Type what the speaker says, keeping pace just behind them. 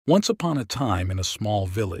Once upon a time in a small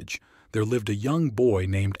village, there lived a young boy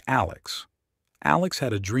named Alex. Alex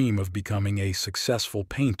had a dream of becoming a successful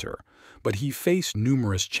painter, but he faced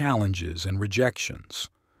numerous challenges and rejections.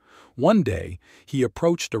 One day, he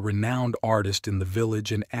approached a renowned artist in the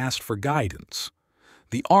village and asked for guidance.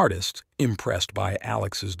 The artist, impressed by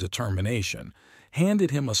Alex's determination, handed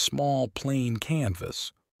him a small plain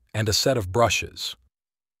canvas and a set of brushes.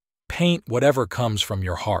 "Paint whatever comes from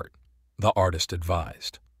your heart," the artist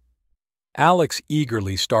advised. Alex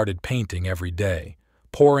eagerly started painting every day,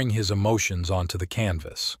 pouring his emotions onto the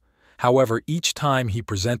canvas. However, each time he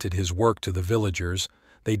presented his work to the villagers,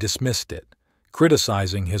 they dismissed it,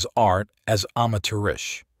 criticizing his art as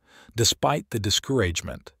amateurish. Despite the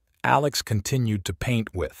discouragement, Alex continued to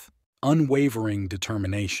paint with unwavering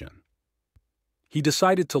determination. He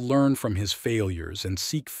decided to learn from his failures and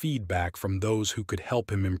seek feedback from those who could help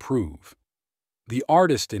him improve. The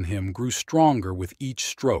artist in him grew stronger with each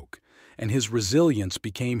stroke, and his resilience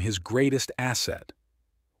became his greatest asset.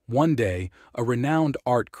 One day, a renowned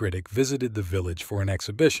art critic visited the village for an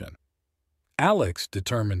exhibition. Alex,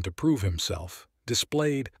 determined to prove himself,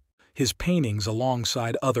 displayed his paintings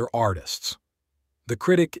alongside other artists. The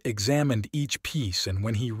critic examined each piece, and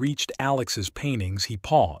when he reached Alex's paintings, he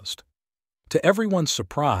paused. To everyone's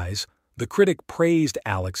surprise, the critic praised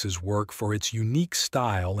Alex's work for its unique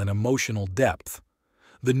style and emotional depth.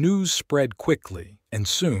 The news spread quickly, and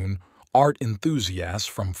soon, art enthusiasts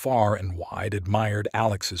from far and wide admired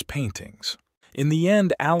Alex's paintings. In the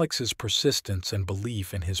end, Alex's persistence and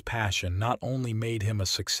belief in his passion not only made him a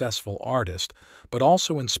successful artist, but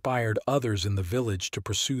also inspired others in the village to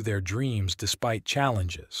pursue their dreams despite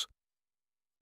challenges.